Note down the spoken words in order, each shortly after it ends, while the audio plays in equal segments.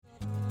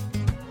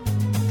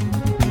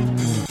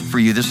for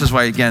you. This is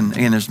why, again,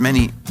 there's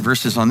many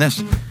verses on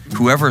this.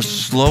 Whoever is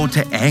slow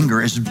to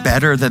anger is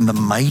better than the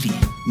mighty.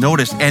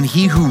 Notice, and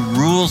he who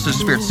rules his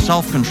spirit,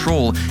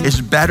 self-control,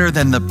 is better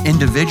than the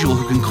individual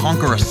who can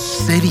conquer a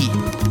city.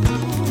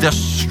 The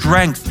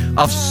strength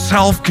of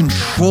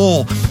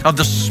self-control of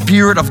the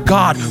Spirit of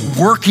God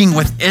working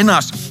within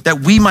us,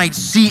 that we might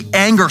see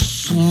anger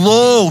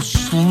slow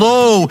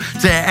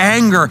to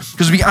anger,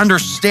 because we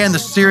understand the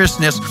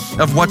seriousness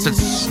of what's at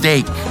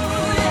stake.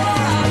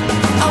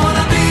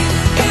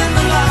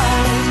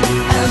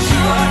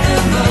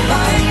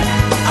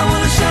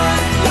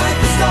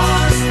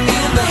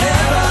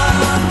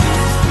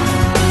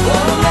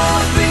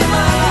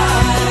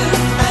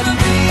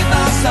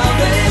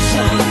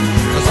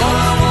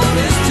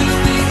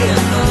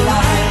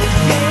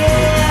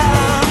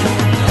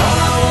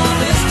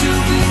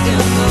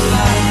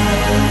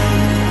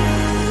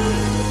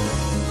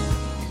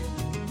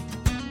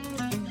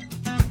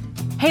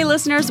 Hey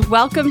listeners,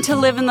 welcome to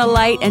Live in the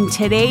Light and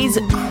today's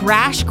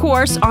crash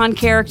course on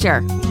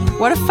character.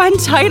 What a fun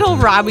title,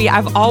 Robbie.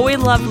 I've always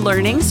loved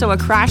learning, so a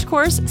crash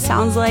course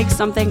sounds like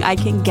something I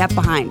can get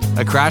behind.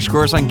 A crash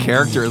course on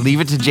character.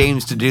 Leave it to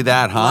James to do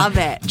that, huh? Love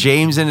it.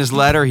 James in his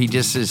letter, he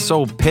just is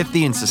so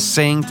pithy and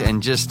succinct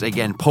and just,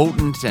 again,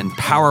 potent and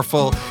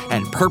powerful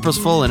and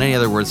purposeful, and any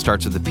other word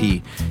starts with a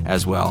P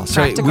as well.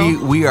 So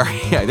we are,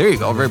 yeah, there you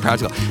go, very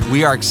practical.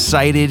 We are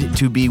excited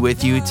to be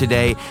with you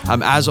today.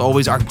 As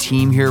always, our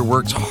team here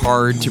works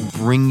hard to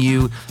bring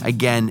you,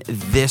 again,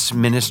 this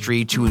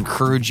ministry to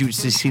encourage you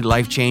to see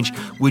life change.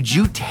 Would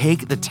you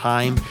take the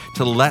time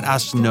to let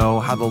us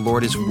know how the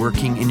Lord is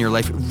working in your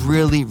life? It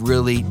really,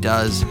 really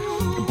does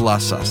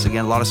bless us.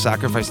 Again, a lot of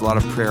sacrifice, a lot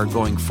of prayer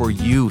going for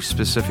you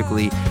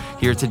specifically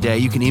here today.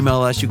 You can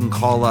email us, you can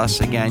call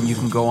us. Again, you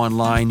can go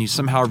online, you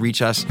somehow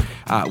reach us.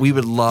 We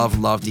would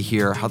love to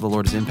hear how the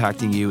Lord is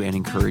impacting you and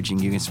encouraging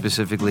you, and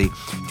specifically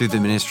through the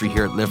ministry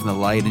here at Live in the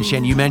Light. And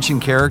Shan, you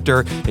mentioned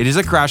character. It is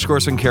a crash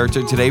course on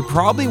character today,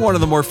 probably one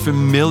of the more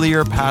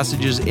familiar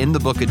passages in the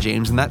book of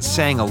James, and that's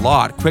saying a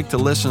lot. Quick to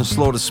listen,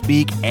 slow to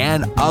speak,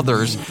 and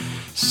others.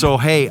 So,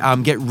 hey,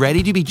 get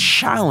ready to be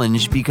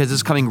challenged, because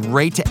it's coming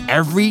right to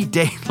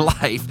everyday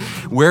life,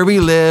 where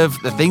we live,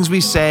 the things we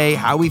say,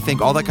 how we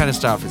think, all that kind of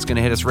stuff. It's going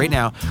to hit us right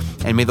now.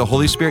 And may the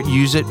Holy Spirit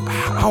use it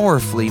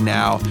powerfully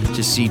now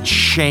to see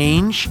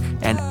change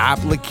and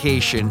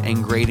application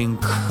and great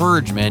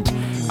encouragement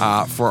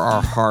for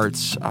our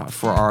hearts,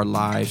 for our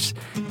lives,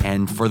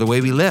 and for the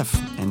way we live.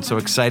 And so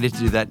excited to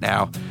do that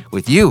now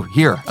with you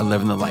here at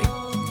Live in the Light.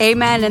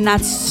 Amen, and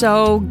that's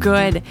so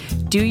good.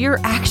 Do your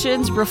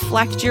actions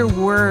reflect your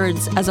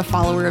words as a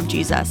follower of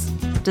Jesus?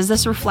 Does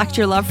this reflect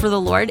your love for the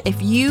Lord? If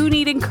you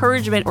need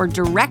encouragement or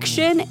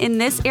direction in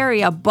this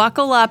area,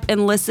 buckle up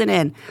and listen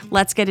in.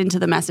 Let's get into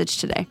the message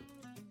today.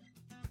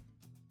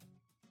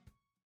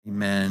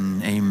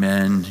 Amen.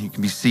 Amen. You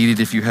can be seated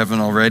if you haven't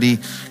already,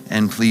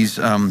 and please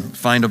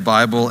find a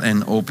Bible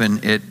and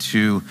open it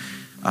to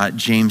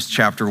James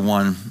chapter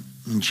 1.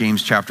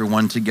 James chapter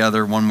 1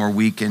 together, one more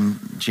week in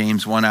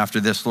James 1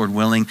 after this, Lord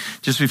willing.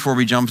 Just before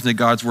we jump into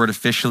God's word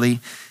officially,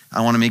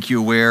 I want to make you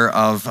aware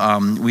of,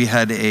 we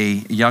had a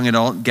young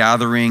adult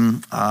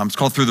gathering. It's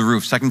called Through the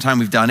Roof. Second time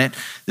we've done it.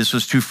 This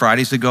was 2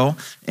 Fridays ago,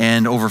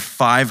 and over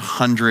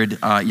 500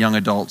 young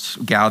adults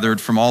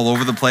gathered from all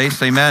over the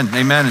place. Amen.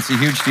 Amen. It's a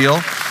huge deal.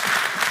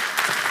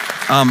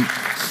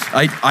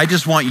 I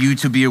just want you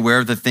to be aware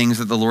of the things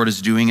that the Lord is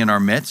doing in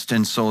our midst.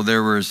 And so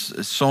there was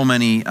so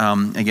many,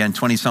 again,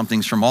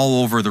 20-somethings from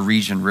all over the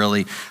region,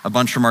 really. A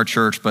bunch from our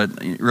church, but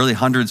really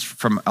hundreds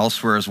from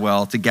elsewhere as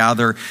well to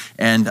gather.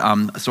 And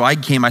so I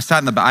sat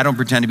in the back. I don't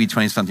pretend to be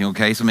 20-something,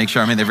 okay? So make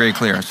sure I made that very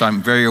clear. So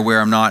I'm very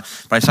aware I'm not.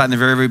 But I sat in the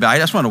very, very back. I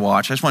just wanted to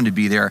watch. I just wanted to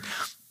be there.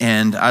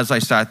 And as I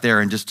sat there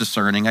and just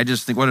discerning, I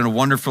just think what a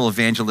wonderful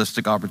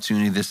evangelistic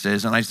opportunity this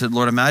is. And I said,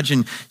 Lord,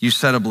 imagine you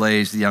set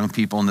ablaze the young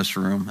people in this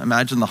room.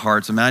 Imagine the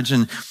hearts.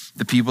 Imagine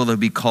the people that will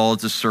be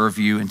called to serve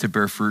you and to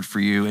bear fruit for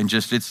you. And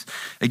just, it's,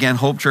 again,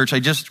 Hope Church, I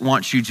just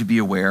want you to be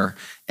aware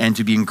and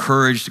to be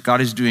encouraged.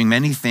 God is doing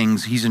many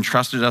things. He's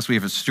entrusted us. We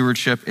have a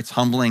stewardship. It's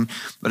humbling,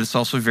 but it's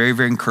also very,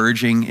 very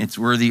encouraging. It's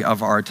worthy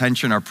of our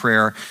attention, our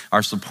prayer,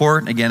 our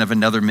support, again, of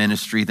another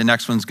ministry. The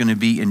next one's going to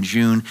be in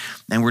June,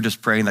 and we're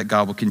just praying that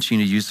God will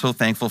continue to use. So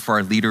thankful for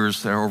our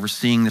leaders that are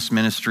overseeing this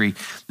ministry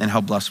and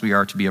how blessed we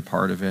are to be a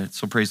part of it.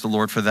 So praise the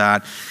Lord for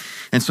that.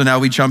 And so now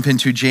we jump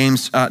into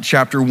James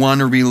chapter 1.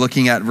 We'll be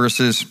looking at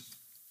verses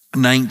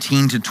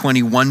 19 to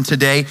 21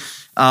 today.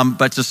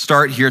 But to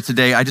start here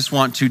today, I just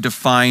want to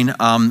define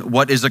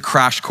what is a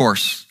crash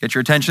course. Get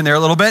your attention there a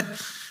little bit.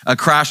 A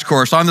crash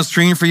course. On the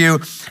screen for you,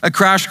 a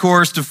crash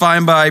course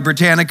defined by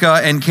Britannica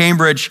and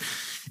Cambridge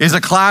is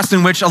a class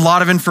in which a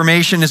lot of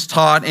information is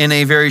taught in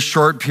a very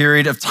short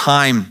period of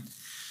time.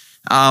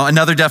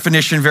 Another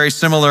definition, very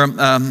similar,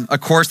 a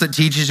course that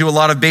teaches you a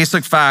lot of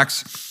basic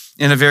facts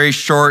in a very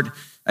short,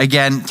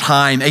 again,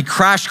 time. A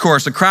crash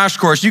course.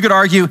 You could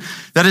argue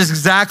that is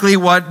exactly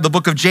what the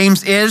book of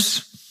James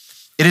is.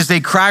 It is a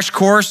crash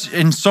course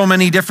in so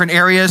many different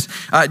areas.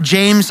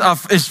 James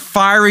is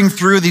firing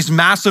through these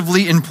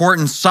massively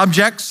important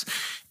subjects.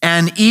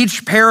 And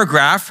each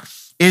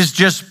paragraph is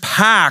just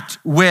packed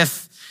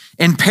with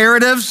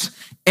imperatives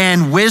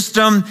and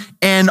wisdom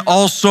and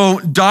also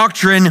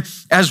doctrine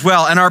as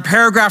well. And our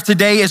paragraph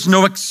today is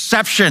no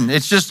exception.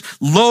 It's just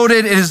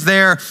loaded, it is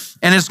there,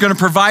 and it's going to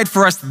provide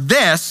for us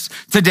this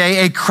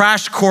today, a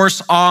crash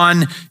course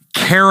on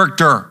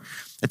character.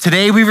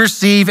 Today we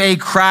receive a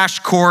crash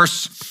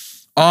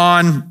course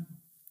on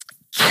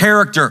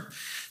character.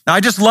 Now, I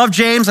just love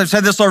James. I've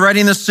said this already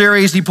in this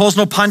series. He pulls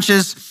no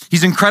punches.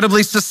 He's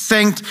incredibly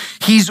succinct.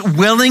 He's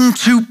willing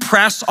to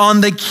press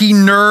on the key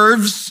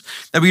nerves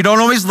that we don't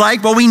always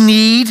like, but we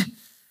need.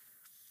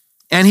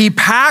 And he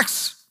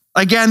packs,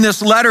 again,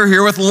 this letter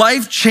here with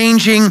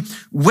life-changing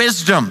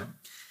wisdom.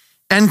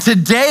 And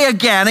today,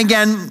 again,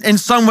 in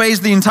some ways,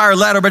 the entire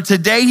letter, but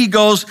today he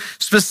goes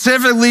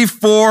specifically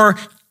for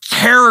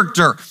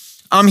character.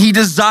 He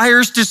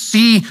desires to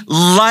see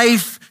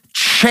life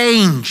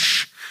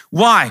change.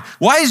 Why?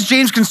 Why is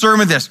James concerned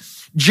with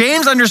this?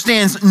 James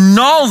understands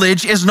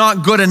knowledge is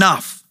not good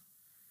enough.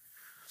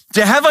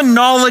 To have a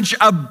knowledge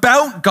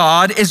about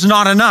God is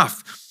not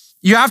enough.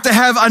 You have to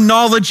have a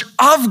knowledge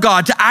of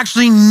God to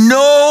actually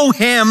know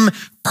him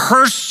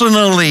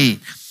personally.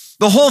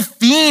 The whole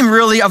theme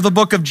really of the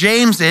book of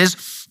James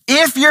is,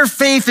 if your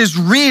faith is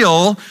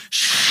real,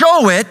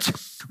 show it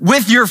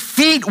with your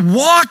feet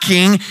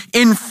walking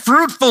in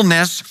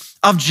fruitfulness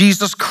of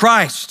Jesus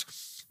Christ.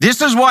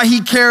 This is why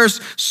he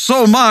cares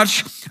so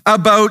much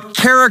about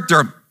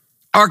character.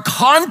 Our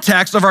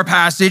context of our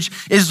passage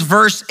is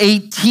verse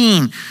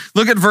 18.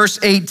 Look at verse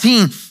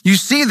 18. You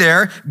see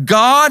there,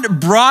 God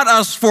brought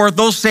us forth,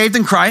 those saved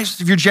in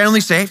Christ, if you're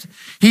genuinely saved,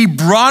 he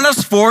brought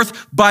us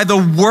forth by the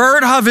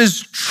word of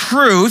his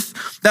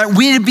truth, that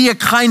we would be a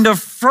kind of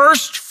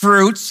first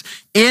fruits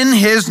in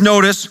his,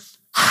 notice,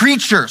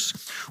 creatures.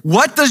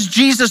 What does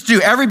Jesus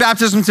do? Every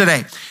baptism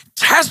today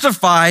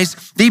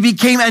testifies they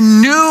became a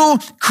new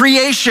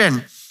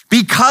creation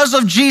because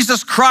of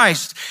Jesus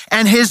Christ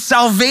and his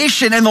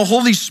salvation and the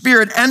Holy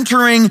Spirit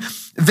entering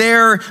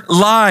their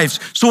lives.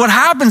 So what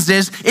happens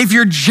is, if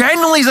you're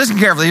genuinely, listen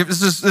carefully,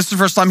 this is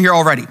for some here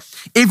already.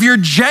 If you're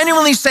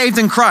genuinely saved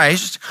in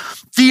Christ,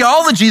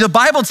 theology, the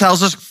Bible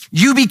tells us,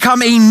 you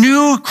become a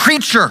new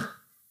creature.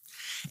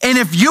 And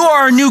if you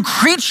are a new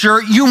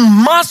creature, you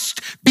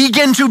must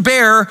begin to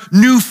bear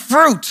new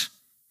fruit.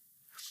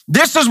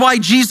 This is why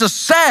Jesus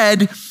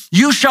said,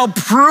 you shall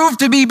prove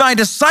to be my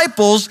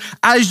disciples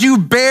as you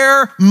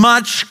bear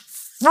much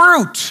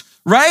fruit,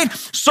 right?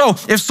 So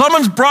if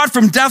someone's brought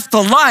from death to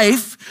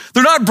life,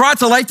 they're not brought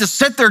to life to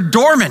sit there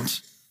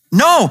dormant.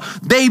 No,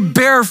 they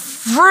bear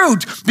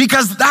fruit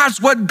because that's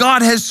what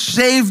God has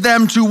saved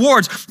them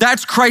towards.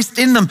 That's Christ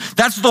in them.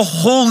 That's the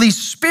Holy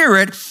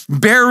Spirit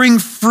bearing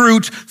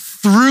fruit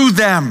through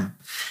them.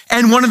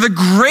 And one of the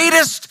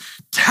greatest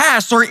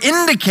tests or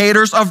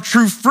indicators of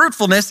true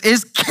fruitfulness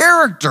is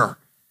character.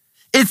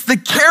 It's the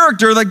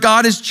character that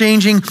God is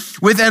changing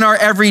within our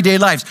everyday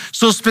lives.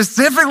 So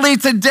specifically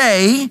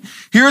today,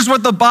 here's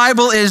what the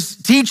Bible is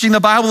teaching,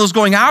 the Bible is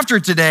going after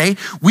today.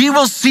 We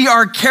will see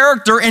our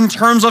character in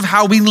terms of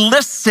how we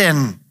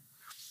listen.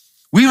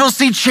 We will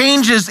see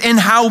changes in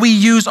how we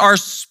use our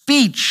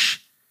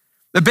speech.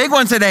 The big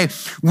one today,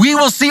 we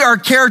will see our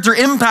character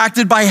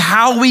impacted by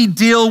how we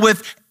deal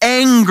with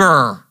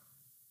anger.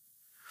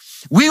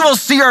 We will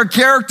see our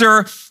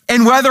character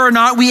in whether or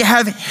not we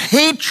have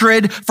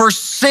hatred for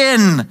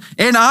sin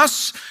in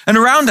us and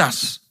around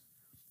us.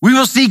 We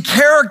will see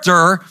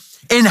character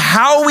in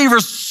how we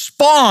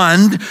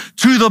respond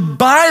to the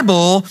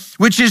Bible,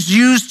 which is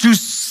used to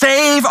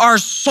save our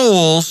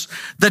souls,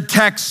 the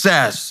text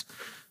says.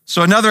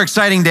 So another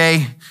exciting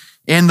day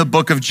in the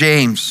book of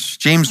James.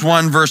 James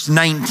 1, verse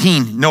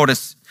 19.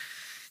 Notice,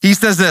 he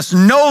says this,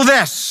 know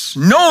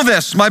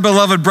this, my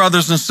beloved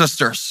brothers and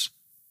sisters.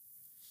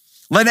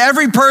 Let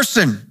every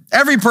person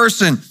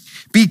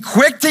be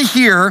quick to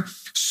hear,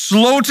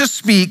 slow to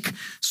speak,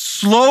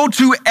 slow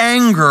to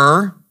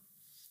anger,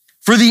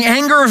 for the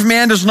anger of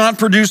man does not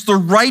produce the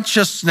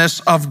righteousness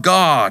of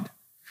God.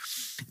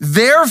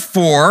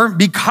 Therefore,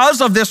 because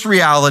of this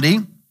reality,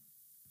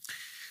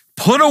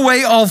 put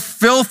away all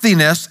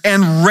filthiness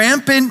and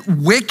rampant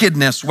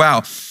wickedness,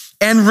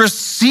 and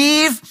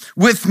receive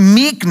with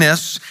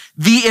meekness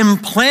the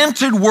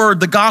implanted word,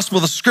 the gospel,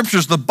 the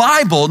scriptures, the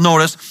Bible,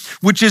 notice,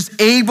 which is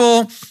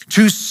able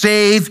to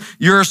save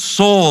your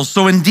souls.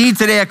 So indeed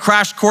today, a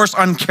crash course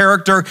on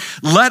character.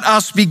 Let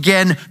us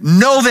begin.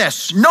 Know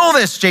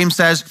this, James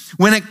says,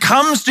 when it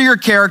comes to your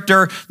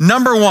character,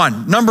 number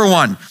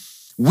one,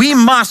 we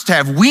must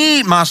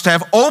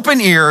have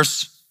open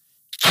ears,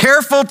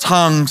 careful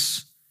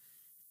tongues,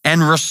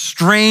 and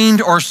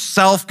restrained or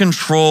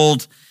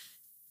self-controlled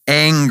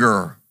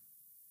anger.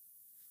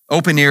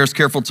 Open ears,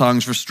 careful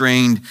tongues,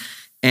 restrained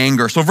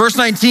anger. So verse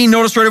 19,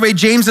 notice right away,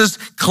 James's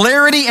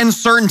clarity and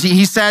certainty.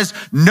 He says,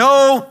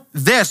 know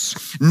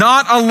this.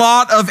 Not a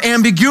lot of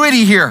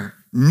ambiguity here.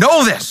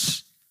 Know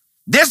this.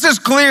 This is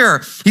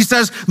clear. He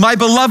says, my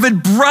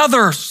beloved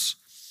brothers.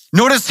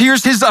 Notice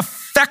here's his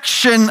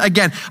affection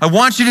again. I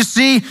want you to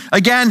see,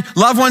 again,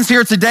 loved ones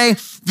here today,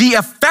 the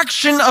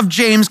affection of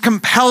James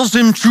compels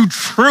him to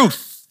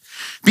truth.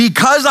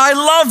 Because I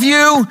love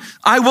you,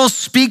 I will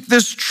speak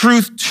this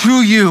truth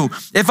to you.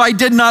 If I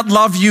did not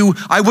love you,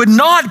 I would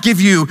not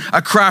give you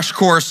a crash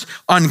course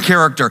on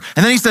character.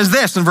 And then he says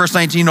this in verse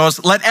 19,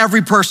 notice, let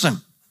every person.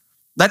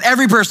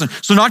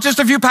 So not just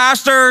a few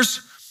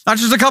pastors, not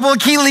just a couple of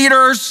key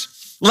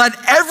leaders, let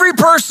every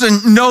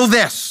person know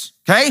this,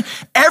 okay?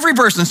 Every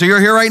person. So you're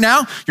here right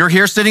now, you're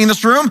here sitting in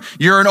this room,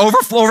 you're in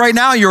overflow right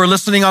now, you're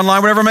listening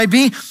online, whatever it might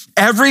be.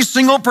 Every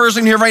single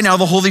person here right now,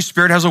 the Holy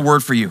Spirit has a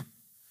word for you.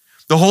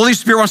 The Holy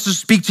Spirit wants to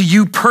speak to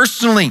you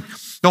personally.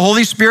 The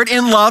Holy Spirit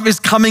in love is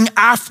coming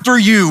after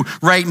you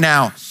right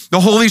now. The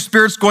Holy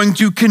Spirit's going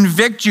to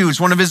convict you.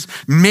 It's one of his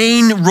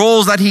main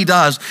roles that he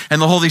does.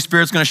 And the Holy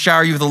Spirit's going to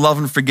shower you with the love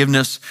and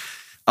forgiveness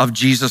of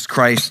Jesus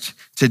Christ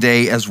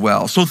today as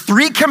well. So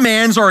 3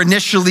 commands are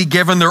initially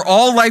given. They're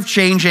all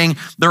life-changing.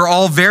 They're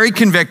all very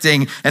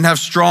convicting and have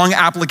strong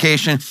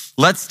application.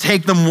 Let's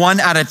take them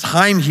one at a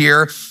time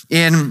here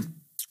in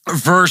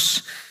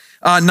verse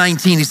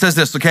 19, he says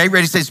this, okay?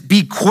 Ready? He says,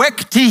 be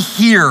quick to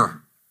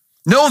hear.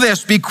 Know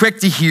this, be quick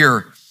to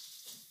hear.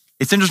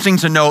 It's interesting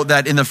to note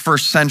that in the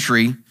first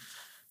century,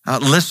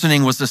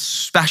 listening was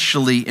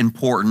especially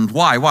important.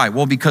 Why?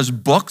 Well, because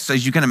books,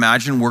 as you can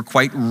imagine, were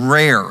quite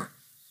rare.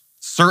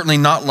 Certainly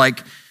not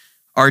like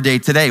our day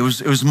today. It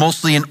was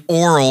mostly an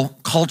oral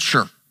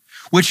culture,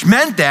 which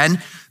meant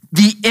then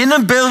the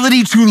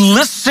inability to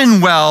listen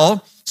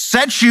well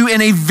sets you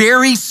in a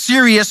very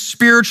serious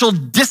spiritual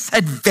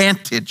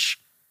disadvantage.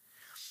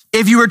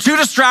 If you were too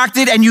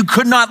distracted and you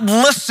could not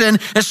listen,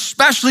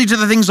 especially to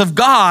the things of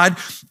God,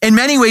 in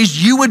many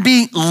ways, you would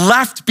be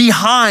left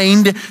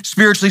behind,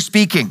 spiritually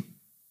speaking.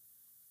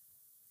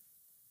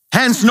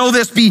 Hence, know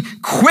this, be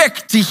quick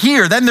to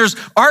hear. Then there's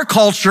our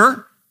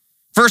culture,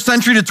 first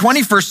century to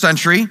 21st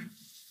century.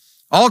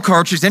 All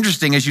cultures,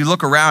 interesting, as you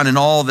look around and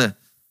all the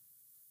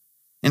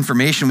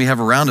information we have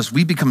around us,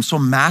 we become so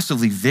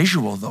massively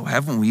visual, though,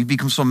 haven't we? We've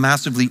become so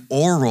massively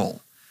oral.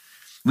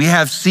 We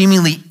have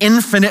seemingly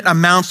infinite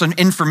amounts of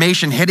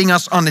information hitting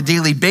us on a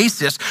daily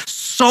basis.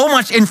 So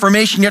much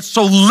information, yet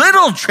so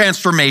little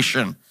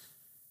transformation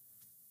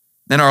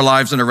in our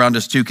lives and around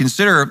us too.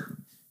 Consider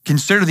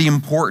the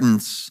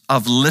importance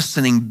of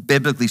listening,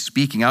 biblically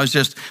speaking. My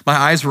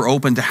eyes were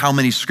open to how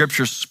many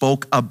scriptures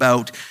spoke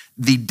about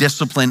the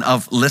discipline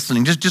of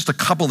listening. Just a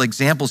couple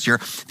examples here.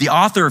 The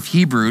author of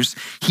Hebrews,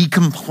 he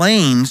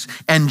complains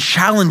and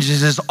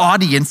challenges his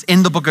audience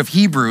in the book of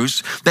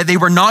Hebrews that they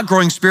were not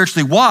growing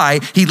spiritually.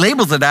 Why? He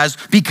labels it as,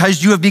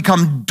 because you have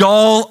become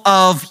dull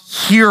of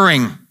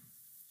hearing.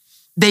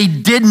 They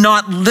did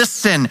not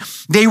listen.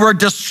 They were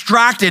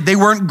distracted. They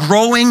weren't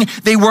growing.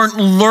 They weren't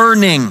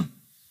learning.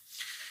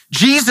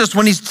 Jesus,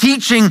 when he's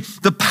teaching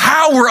the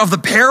power of the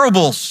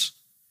parables,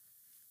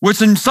 which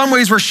in some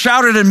ways were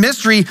shouted in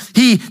mystery,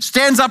 he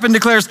stands up and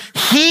declares,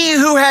 he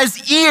who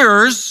has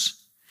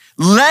ears,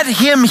 let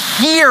him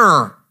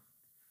hear.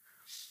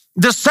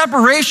 The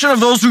separation of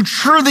those who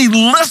truly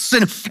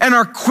listen and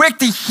are quick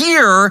to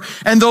hear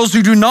and those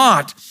who do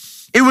not.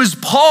 It was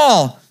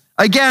Paul,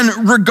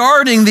 again,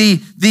 regarding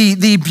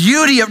the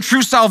beauty of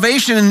true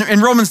salvation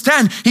in Romans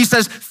 10. He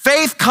says,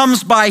 faith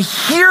comes by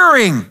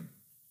hearing.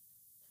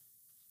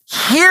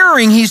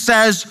 Hearing, he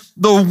says,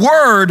 the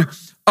word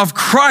of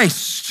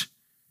Christ.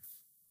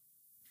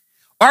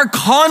 Our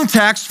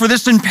context for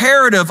this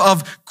imperative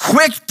of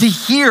quick to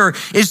hear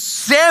is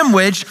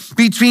sandwiched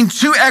between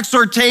 2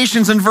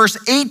 exhortations in verse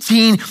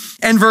 18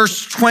 and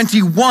verse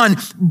 21.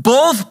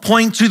 Both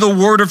point to the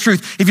word of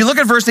truth. If you look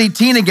at verse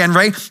 18 again,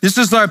 right? This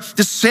is the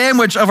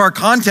sandwich of our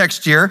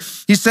context here.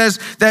 He says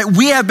that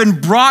we have been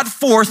brought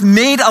forth,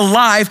 made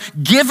alive,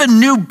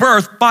 given new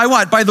birth by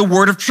what? By the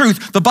word of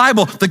truth, the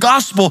Bible, the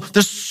gospel,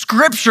 the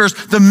scriptures,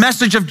 the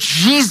message of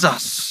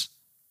Jesus.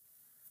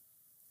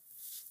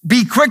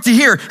 Be quick to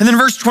hear. And then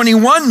verse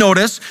 21,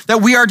 notice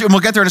that we are, and we'll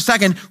get there in a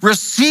second,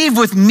 receive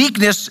with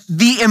meekness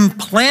the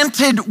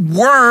implanted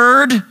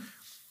word,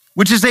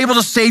 which is able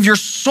to save your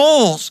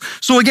souls.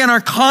 So again,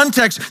 our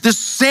context, this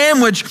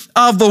sandwich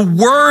of the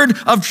word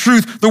of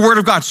truth, the word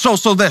of God. So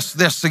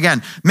this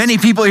again, many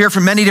people here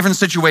from many different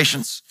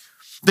situations.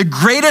 The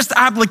greatest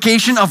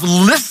application of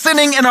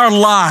listening in our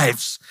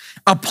lives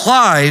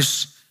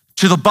applies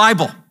to the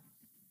Bible.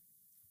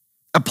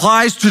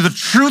 Applies to the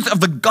truth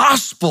of the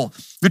gospel,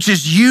 which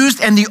is used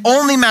and the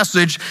only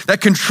message that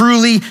can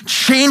truly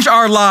change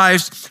our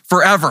lives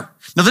forever.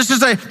 Now, this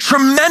is a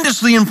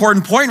tremendously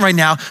important point right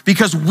now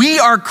because we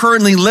are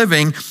currently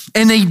living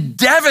in a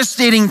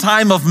devastating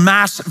time of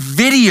mass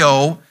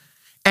video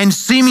and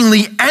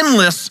seemingly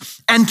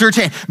endless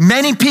entertainment.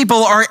 Many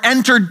people are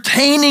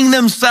entertaining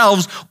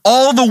themselves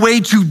all the way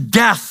to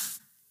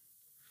death.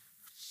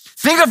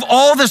 Think of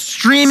all the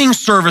streaming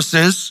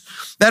services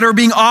that are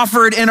being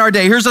offered in our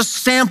day. Here's a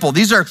sample.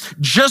 These are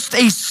just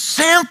a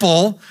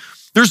sample.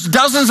 There's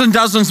dozens and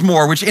dozens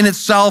more, which in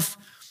itself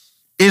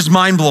is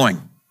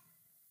mind-blowing.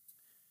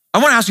 I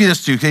want to ask you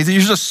this too, okay?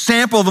 Here's a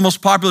sample of the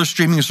most popular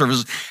streaming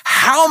services.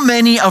 How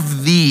many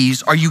of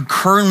these are you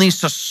currently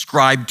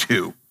subscribed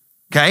to,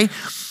 okay?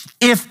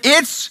 If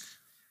it's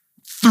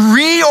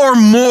 3 or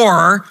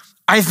more,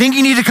 I think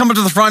you need to come up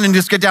to the front and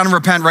just get down and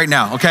repent right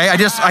now, okay? I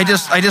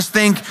just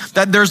think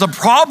that there's a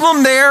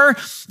problem there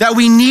that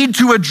we need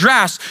to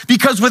address,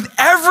 because with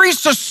every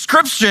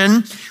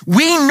subscription,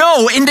 we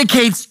know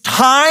indicates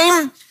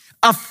time,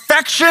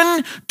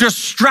 affection,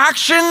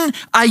 distraction,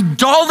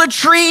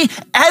 idolatry,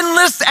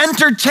 endless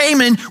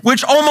entertainment,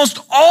 which almost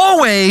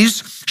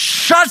always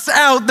shuts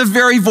out the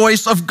very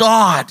voice of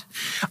God.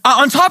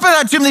 On top of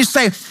that, Tim, they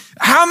say,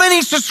 how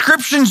many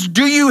subscriptions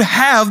do you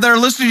have that are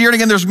listed here? And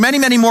again, there's many,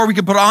 many more we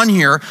could put on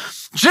here.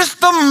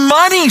 Just the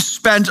money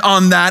spent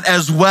on that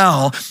as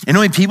well. And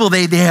only people,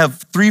 they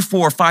have 3,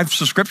 4, 5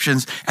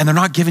 subscriptions and they're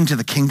not giving to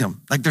the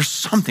kingdom. Like there's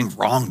something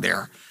wrong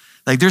there.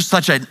 Like there's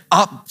such an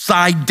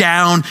upside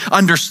down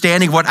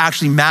understanding of what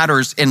actually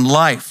matters in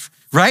life,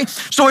 right?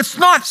 So it's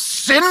not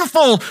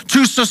sinful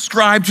to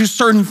subscribe to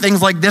certain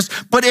things like this,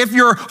 but if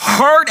your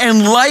heart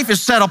and life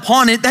is set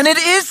upon it, then it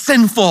is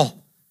sinful.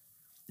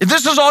 If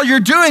this is all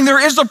you're doing,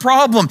 there is a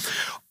problem.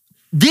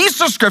 These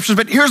subscriptions,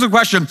 but here's the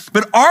question,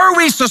 but are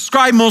we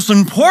subscribed most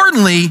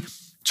importantly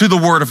to the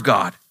Word of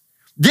God?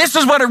 This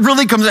is what it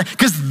really comes down,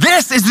 because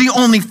this is the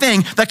only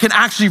thing that can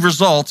actually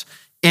result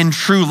in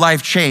true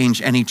life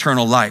change and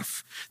eternal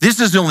life. This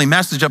is the only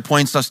message that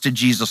points us to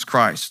Jesus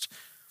Christ.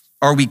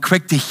 Are we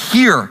quick to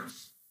hear?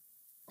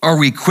 Are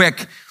we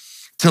quick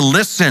to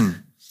listen?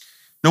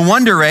 No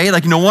wonder, in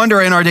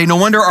our day, no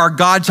wonder our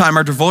God time,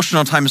 our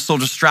devotional time is so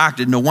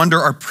distracted. No wonder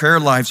our prayer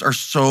lives are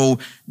so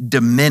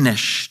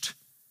diminished,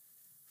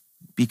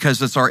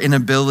 because it's our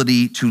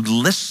inability to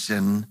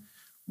listen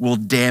will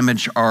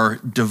damage our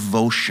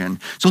devotion.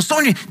 So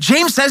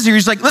James says here,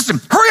 he's like,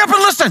 listen, hurry up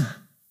and listen.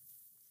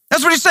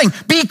 That's what he's saying.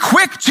 Be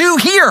quick to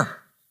hear.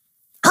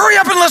 Hurry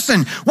up and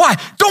listen. Why?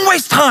 Don't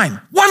waste time.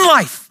 One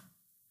life.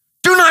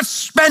 Do not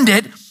spend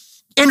it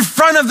in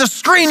front of the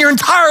screen your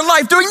entire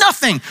life doing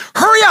nothing.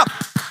 Hurry up.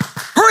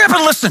 Hurry up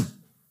and listen.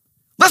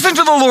 Listen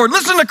to the Lord.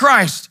 Listen to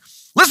Christ.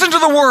 Listen to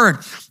the word.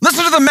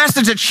 Listen to the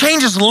message that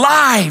changes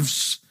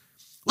lives.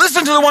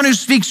 Listen to the one who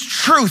speaks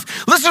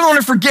truth. Listen to the one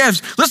who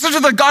forgives. Listen to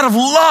the God of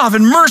love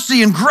and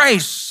mercy and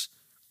grace.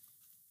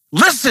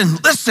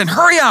 Listen,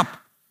 hurry up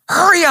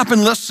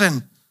and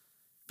listen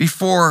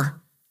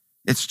before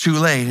it's too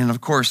late. And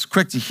of course,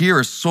 quick to hear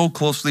is so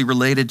closely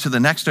related to the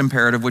next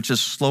imperative, which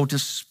is slow to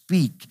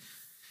speak.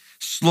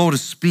 Slow to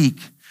speak.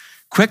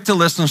 Quick to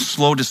listen,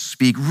 slow to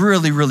speak.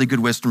 Really, really good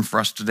wisdom for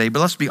us today. But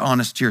let's be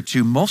honest here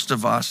too. Most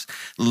of us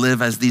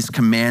live as these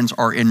commands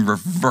are in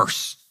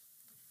reverse.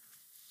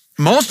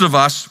 Most of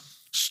us,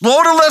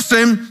 slow to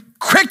listen,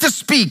 quick to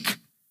speak.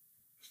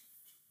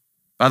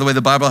 By the way,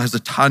 the Bible has a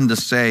ton to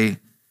say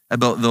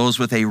about those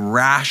with a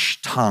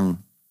rash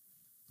tongue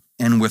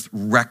and with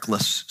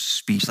reckless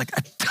speech, like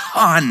a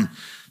ton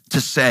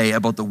to say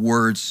about the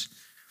words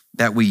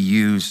that we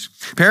use.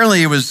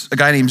 Apparently, it was a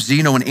guy named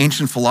Zeno, an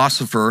ancient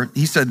philosopher.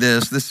 He said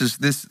this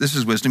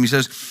is wisdom. He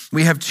says,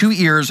 we have 2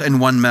 ears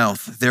and 1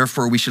 mouth.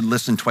 Therefore, we should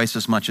listen twice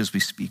as much as we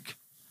speak.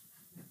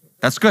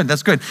 That's good.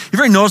 You've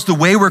already noticed the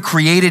way we're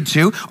created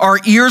to. Our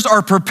ears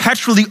are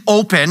perpetually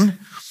open.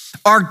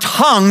 Our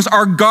tongues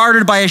are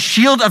guarded by a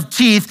shield of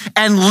teeth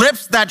and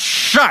lips that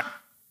shut.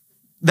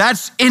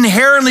 That's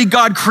inherently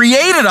God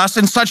created us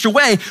in such a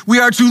way. We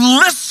are to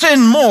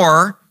listen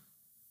more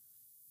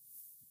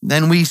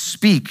than we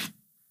speak.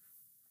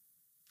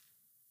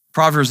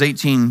 Proverbs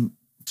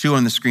 18:2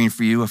 on the screen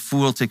for you. A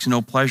fool takes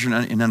no pleasure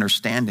in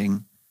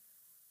understanding.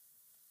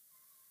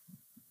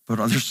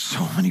 But there's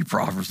so many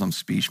proverbs on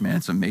speech, man.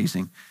 It's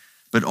amazing.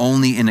 But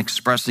only in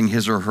expressing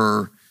his or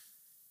her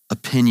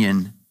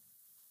opinion.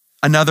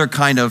 Another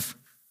kind of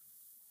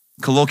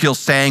colloquial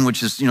saying,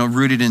 which is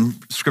rooted in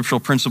scriptural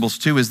principles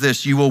too, is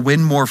this: you will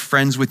win more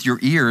friends with your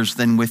ears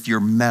than with your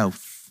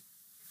mouth.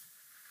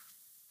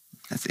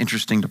 That's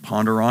interesting to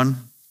ponder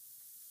on.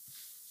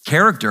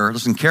 Character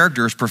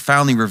is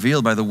profoundly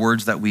revealed by the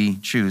words that we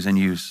choose and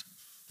use.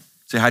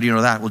 So how do you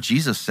know that? Well,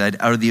 Jesus said,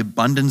 out of the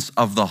abundance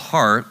of the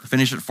heart,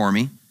 finish it for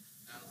me.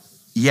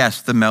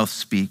 Yes, the mouth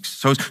speaks.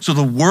 So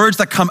the words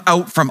that come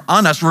out from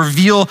on us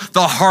reveal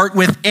the heart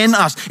within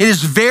us. It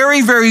is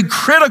very, very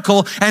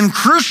critical and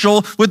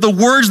crucial with the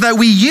words that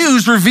we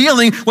use,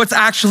 revealing what's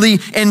actually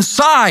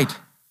inside.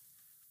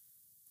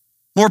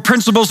 More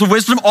principles of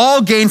wisdom,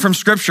 all gained from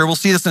scripture. We'll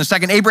see this in a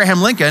second.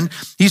 Abraham Lincoln,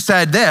 he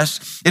said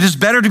this: it is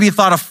better to be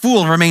thought a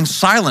fool and remain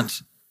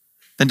silent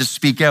than to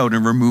speak out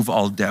and remove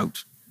all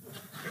doubt.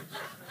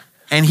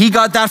 And he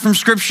got that from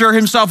scripture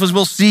himself, as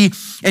we'll see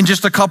in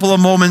just a couple of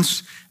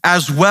moments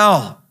as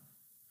well.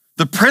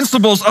 The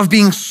principles of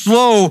being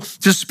slow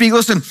to speak.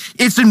 Listen,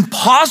 it's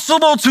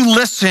impossible to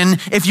listen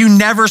if you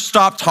never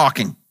stop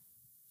talking.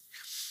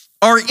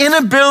 Our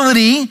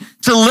inability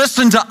to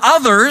listen to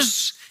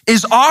others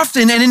is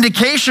often an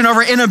indication of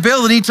our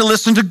inability to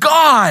listen to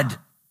God.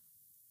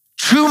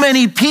 Too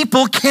many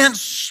people can't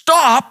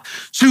stop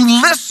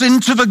to listen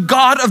to the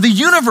God of the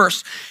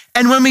universe.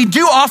 And when we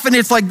do, often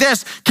it's like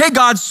this: okay,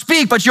 God,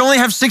 speak, but you only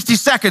have 60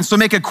 seconds, so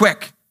make it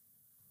quick.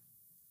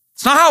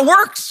 It's not how it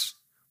works.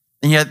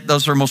 And yet,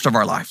 those are most of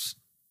our lives.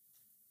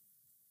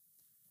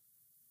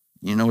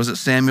 Was it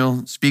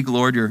Samuel? Speak,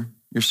 Lord, your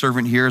Your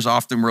servant hears.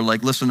 Often we're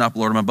like, listen up,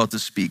 Lord, I'm about to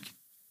speak.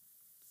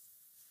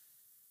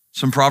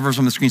 Some Proverbs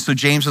on the screen. So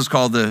James is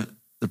called the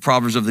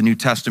Proverbs of the New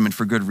Testament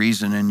for good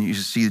reason, and you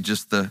see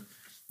just the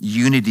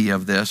unity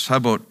of this. How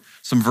about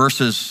some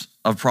verses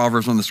of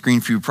Proverbs on the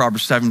screen for you?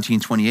 Proverbs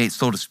 17:28,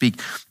 so to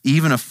speak.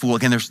 Even a fool,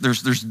 again,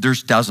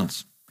 there's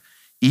dozens.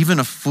 Even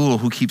a fool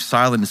who keeps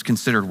silent is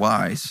considered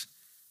wise.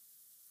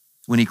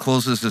 When he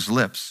closes his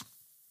lips,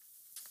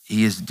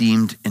 he is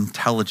deemed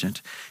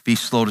intelligent. Be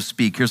slow to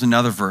speak. Here's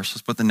another verse.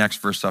 Let's put the next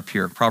verse up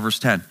here. Proverbs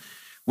 10.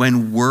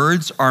 When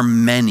words are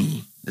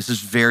many, this is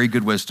very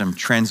good wisdom,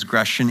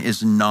 transgression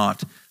is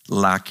not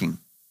lacking.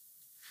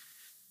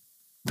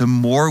 The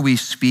more we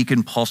speak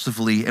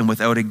impulsively and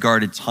without a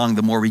guarded tongue,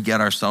 the more we get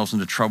ourselves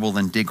into trouble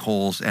and dig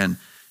holes and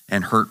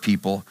hurt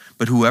people.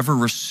 But whoever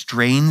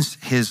restrains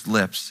his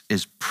lips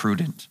is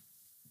prudent.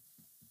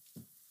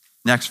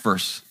 Next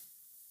verse,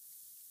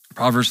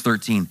 Proverbs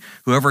 13.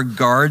 Whoever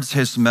guards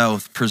his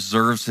mouth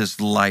preserves his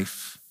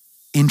life.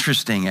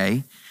 Interesting,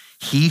 eh?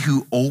 He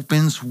who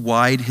opens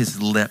wide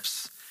his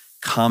lips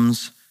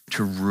comes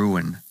to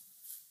ruin.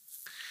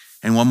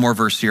 And one more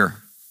verse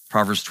here,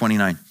 Proverbs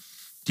 29.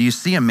 Do you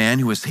see a man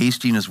who is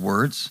hasty in his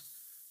words?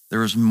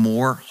 There is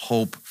more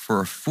hope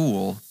for a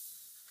fool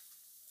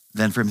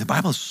than for him. The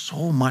Bible has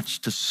so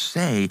much to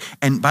say.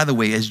 And by the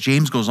way, as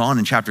James goes on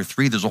in chapter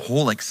 3, there's a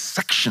whole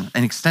section,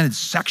 an extended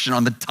section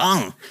on the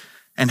tongue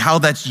and how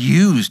that's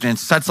used, and it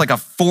sets like a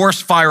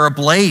forest fire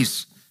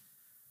ablaze.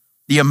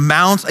 The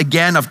amount,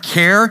 again, of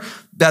care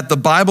that the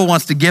Bible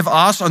wants to give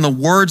us on the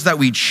words that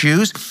we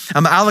choose.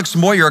 Alex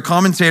Moyer, a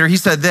commentator, he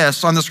said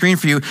this on the screen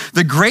for you: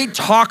 the great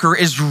talker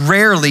is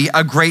rarely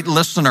a great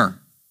listener.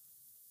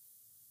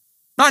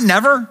 Not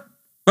never,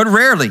 but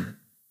rarely.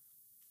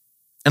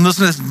 And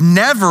listen to this: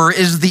 never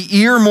is the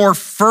ear more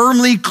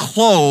firmly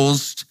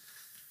closed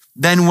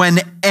than when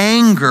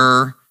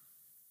anger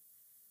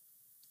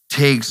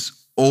takes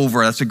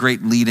over. That's a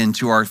great lead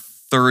into our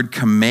third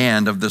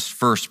command of this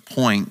first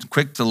point.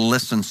 Quick to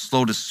listen,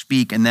 slow to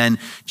speak. And then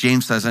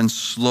James says, and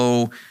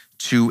slow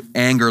to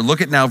anger. Look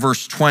at now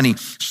verse 20.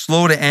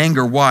 Slow to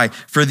anger. Why?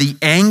 For the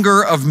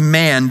anger of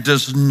man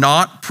does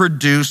not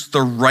produce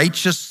the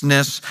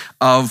righteousness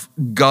of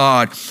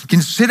God.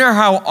 Consider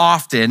how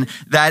often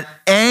that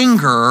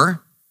anger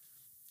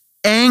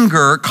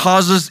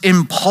causes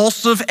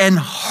impulsive and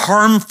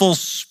harmful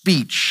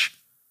speech.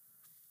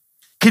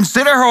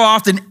 Consider how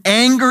often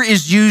anger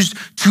is used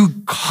to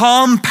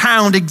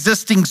compound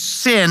existing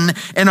sin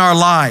in our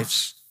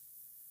lives.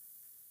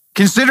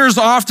 Consider as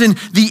often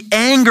the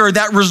anger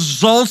that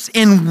results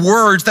in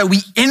words that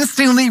we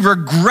instantly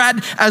regret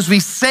as we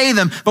say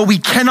them, but we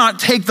cannot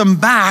take them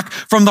back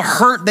from the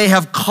hurt they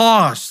have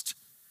caused.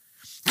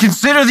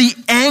 Consider the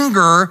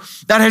anger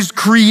that has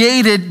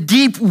created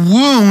deep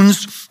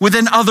wounds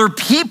within other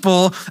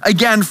people,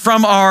 again,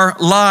 from our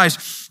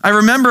lives. I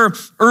remember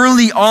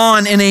early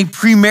on in a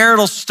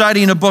premarital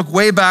study in a book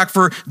way back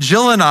for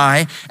Jill and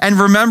I, and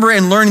remember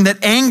and learning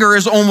that anger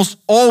is almost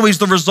always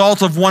the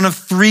result of one of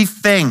three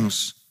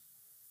things.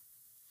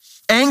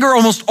 Anger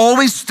almost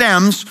always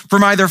stems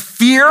from either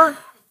fear,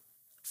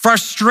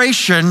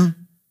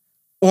 frustration,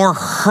 or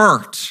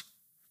hurt.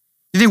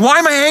 You think, why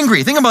am I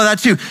angry? Think about that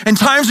too. In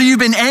times where you've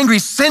been angry,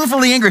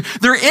 sinfully angry,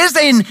 there is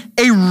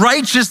a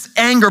righteous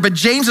anger, but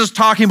James is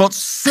talking about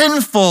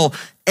sinful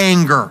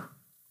anger.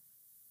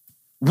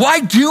 Why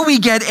do we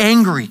get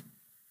angry?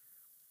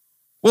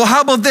 Well,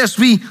 how about this?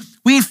 We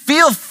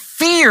feel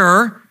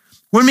fear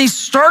when we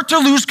start to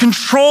lose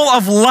control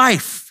of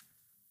life.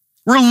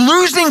 We're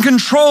losing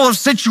control of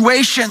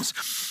situations.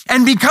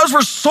 And because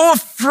we're so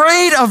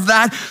afraid of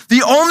that,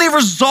 the only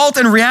result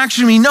and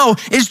reaction we know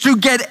is to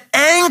get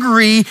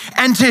angry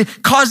and to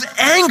cause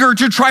anger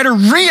to try to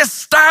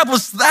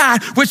reestablish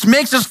that which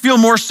makes us feel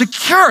more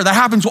secure. That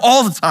happens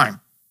all the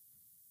time,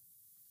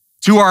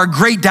 to our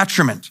great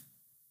detriment.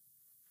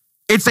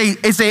 It's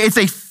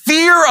a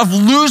fear of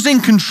losing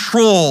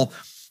control.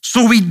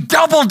 So we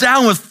double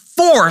down with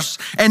force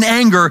and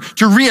anger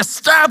to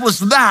reestablish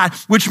that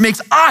which makes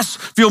us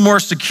feel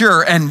more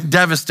secure and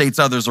devastates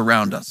others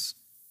around us.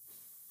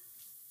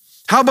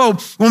 How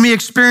about when we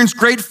experience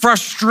great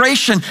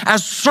frustration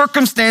as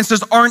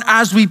circumstances aren't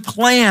as we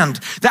planned?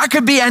 That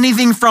could be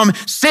anything from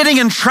sitting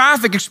in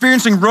traffic,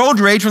 experiencing road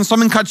rage when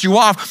someone cuts you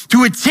off,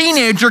 to a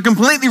teenager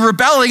completely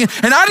rebelling,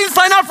 and I didn't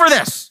sign up for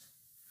this.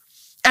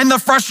 And the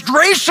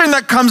frustration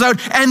that comes out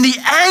and the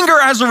anger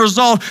as a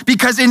result,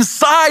 because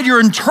inside you're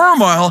in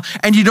turmoil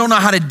and you don't know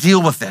how to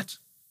deal with it.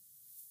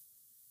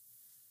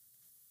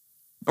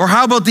 Or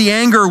how about the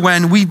anger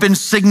when we've been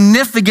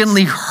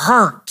significantly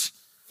hurt?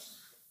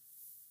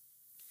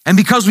 And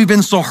because we've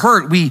been so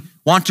hurt, we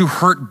want to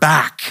hurt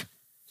back.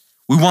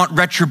 We want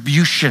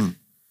retribution.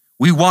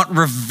 We want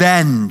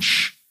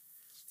revenge.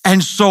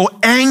 And so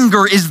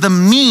anger is the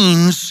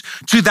means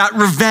to that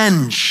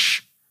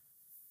revenge.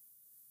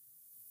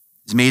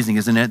 It's amazing,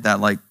 isn't it?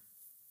 That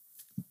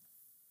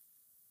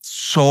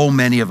so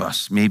many of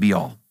us, maybe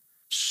all,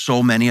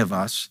 so many of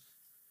us,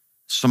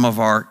 some of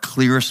our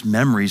clearest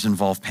memories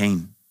involve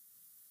pain.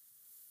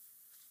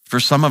 For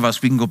some of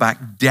us, we can go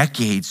back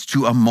decades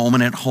to a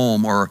moment at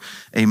home or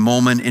a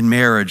moment in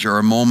marriage or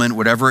a moment,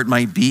 whatever it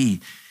might be.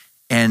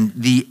 And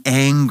the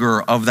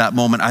anger of that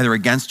moment, either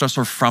against us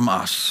or from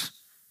us,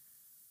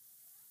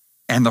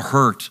 and the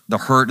hurt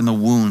and the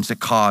wounds it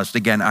caused,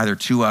 again, either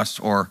to us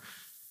or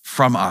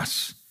from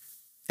us.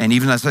 And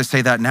even as I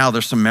say that now,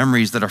 there's some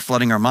memories that are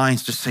flooding our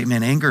minds. Just say,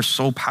 man, anger is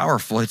so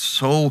powerful. It's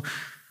so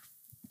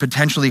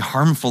potentially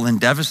harmful and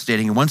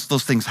devastating. And once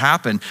those things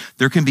happen,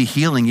 there can be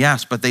healing,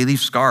 yes, but they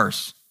leave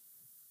scars.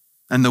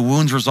 And the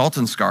wounds result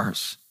in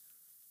scars.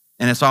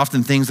 And it's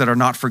often things that are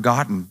not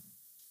forgotten.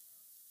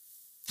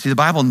 See, the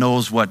Bible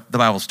knows what the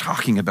Bible's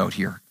talking about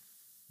here.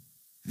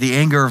 The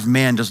anger of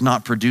man does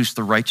not produce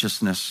the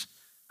righteousness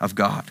of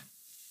God.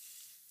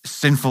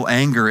 Sinful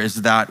anger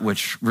is that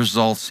which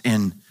results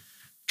in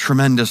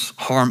tremendous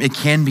harm. It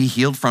can be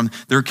healed from.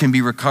 There can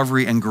be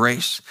recovery and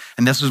grace.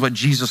 And this is what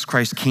Jesus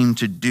Christ came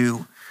to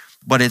do.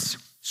 But it's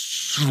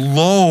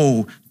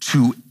slow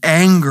to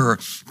anger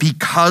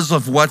because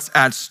of what's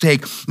at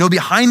stake. No,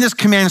 behind this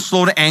command,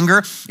 slow to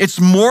anger, it's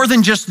more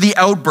than just the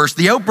outburst.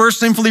 The outburst,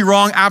 sinfully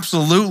wrong,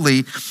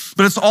 absolutely.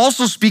 But it's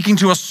also speaking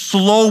to a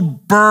slow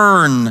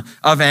burn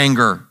of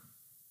anger.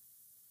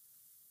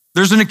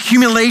 There's an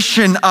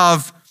accumulation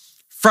of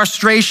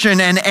frustration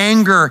and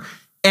anger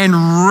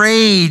and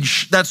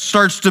rage that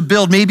starts to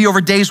build, maybe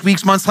over days,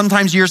 weeks, months,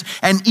 sometimes years,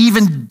 and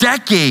even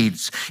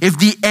decades. If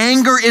the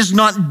anger is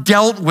not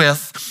dealt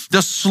with,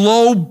 the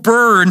slow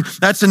burn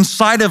that's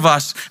inside of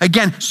us,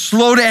 again,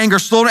 slow to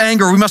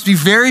anger, we must be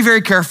very,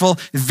 very careful,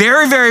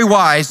 very, very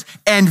wise,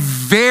 and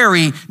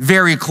very,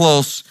 very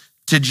close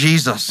to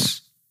Jesus.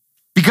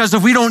 Because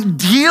if we don't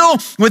deal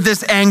with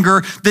this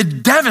anger, the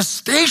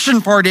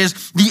devastation part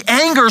is the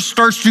anger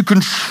starts to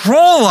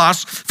control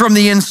us from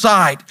the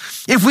inside.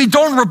 If we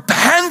don't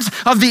repent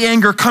of the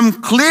anger,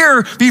 come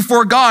clear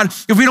before God,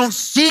 if we don't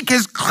seek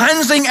his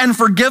cleansing and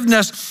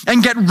forgiveness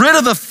and get rid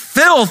of the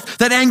filth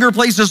that anger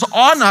places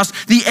on us,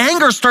 the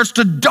anger starts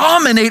to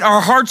dominate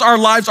our hearts, our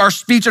lives, our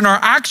speech, and our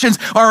actions,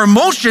 our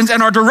emotions,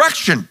 and our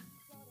direction.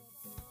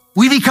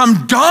 We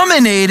become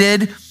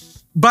dominated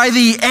by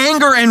the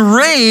anger and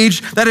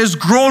rage that has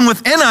grown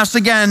within us,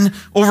 again,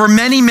 over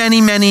many, many,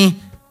 many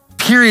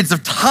periods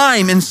of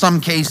time in some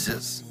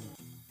cases.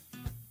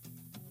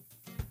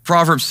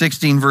 Proverbs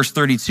 16, verse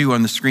 32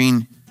 on the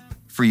screen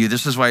for you.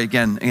 This is why,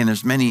 again,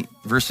 there's many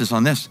verses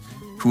on this.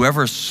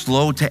 Whoever is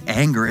slow to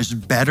anger is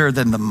better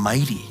than the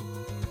mighty.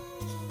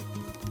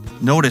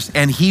 Notice,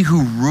 and he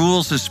who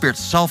rules his spirit,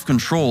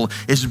 self-control,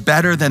 is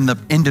better than the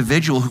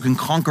individual who can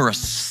conquer a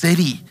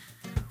city.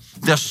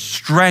 The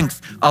strength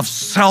of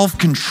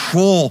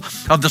self-control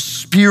of the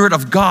Spirit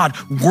of God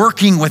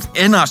working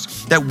within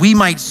us, that we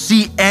might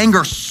see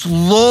anger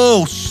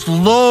slow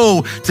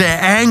to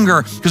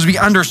anger, because we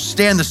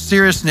understand the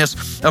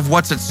seriousness of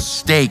what's at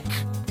stake.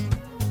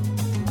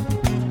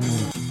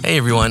 Hey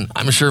everyone,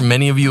 I'm sure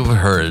many of you have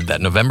heard that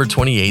November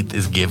 28th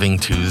is Giving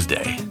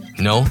Tuesday.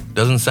 No,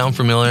 doesn't sound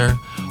familiar?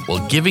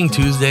 Well, Giving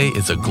Tuesday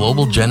is a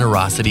global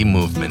generosity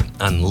movement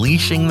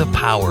unleashing the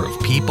power of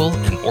people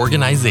and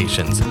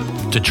organizations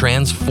to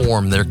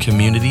transform their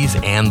communities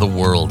and the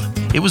world.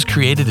 It was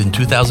created in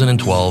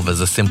 2012 as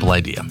a simple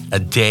idea, a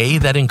day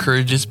that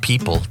encourages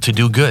people to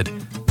do good.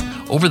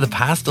 Over the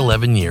past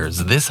 11 years,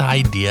 this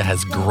idea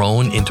has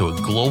grown into a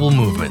global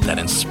movement that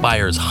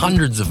inspires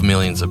hundreds of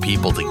millions of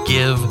people to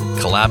give,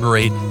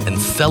 collaborate, and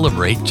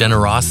celebrate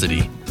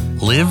generosity.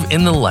 Live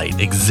in the Light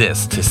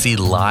exists to see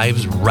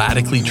lives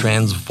radically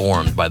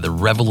transformed by the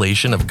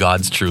revelation of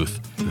God's truth.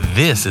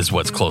 This is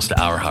what's close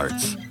to our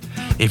hearts.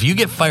 If you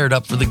get fired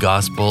up for the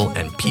gospel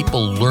and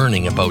people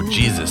learning about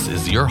Jesus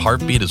is your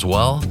heartbeat as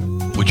well,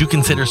 would you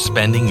consider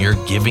spending your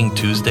Giving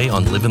Tuesday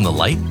on Live in the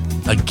Light?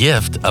 A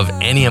gift of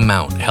any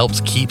amount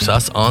helps keeps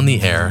us on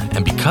the air,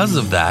 and because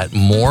of that,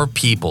 more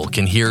people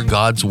can hear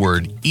God's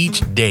word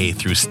each day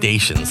through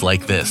stations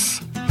like this.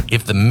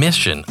 If the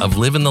mission of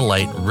Live in the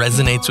Light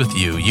resonates with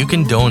you, you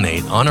can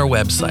donate on our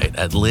website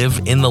at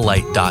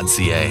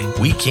liveinthelight.ca.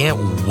 We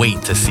can't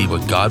wait to see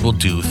what God will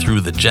do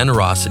through the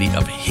generosity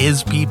of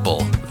his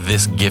people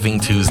this Giving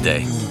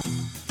Tuesday.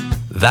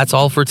 That's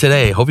all for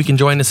today. Hope you can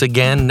join us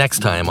again next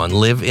time on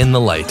Live in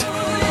the Light.